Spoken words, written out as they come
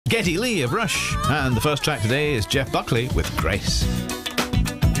Geddy Lee of Rush. And the first track today is Jeff Buckley with Grace.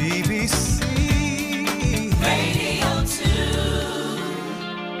 BBC Radio 2.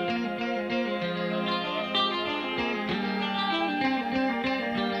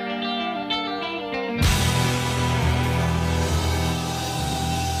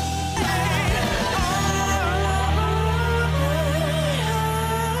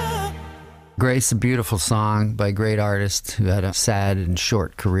 Grace, a beautiful song by a great artist who had a sad and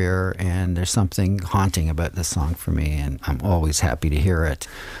short career, and there's something haunting about this song for me, and I'm always happy to hear it.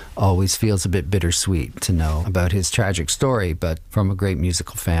 Always feels a bit bittersweet to know about his tragic story, but from a great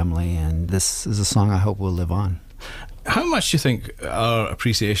musical family, and this is a song I hope will live on. How much do you think our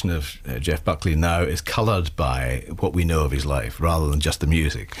appreciation of Jeff Buckley now is coloured by what we know of his life rather than just the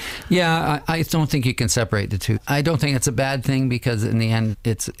music? Yeah, I don't think you can separate the two. I don't think it's a bad thing because in the end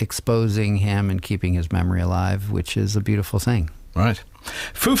it's exposing him and keeping his memory alive, which is a beautiful thing. Right.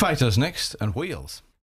 Foo Fighters next and Wheels.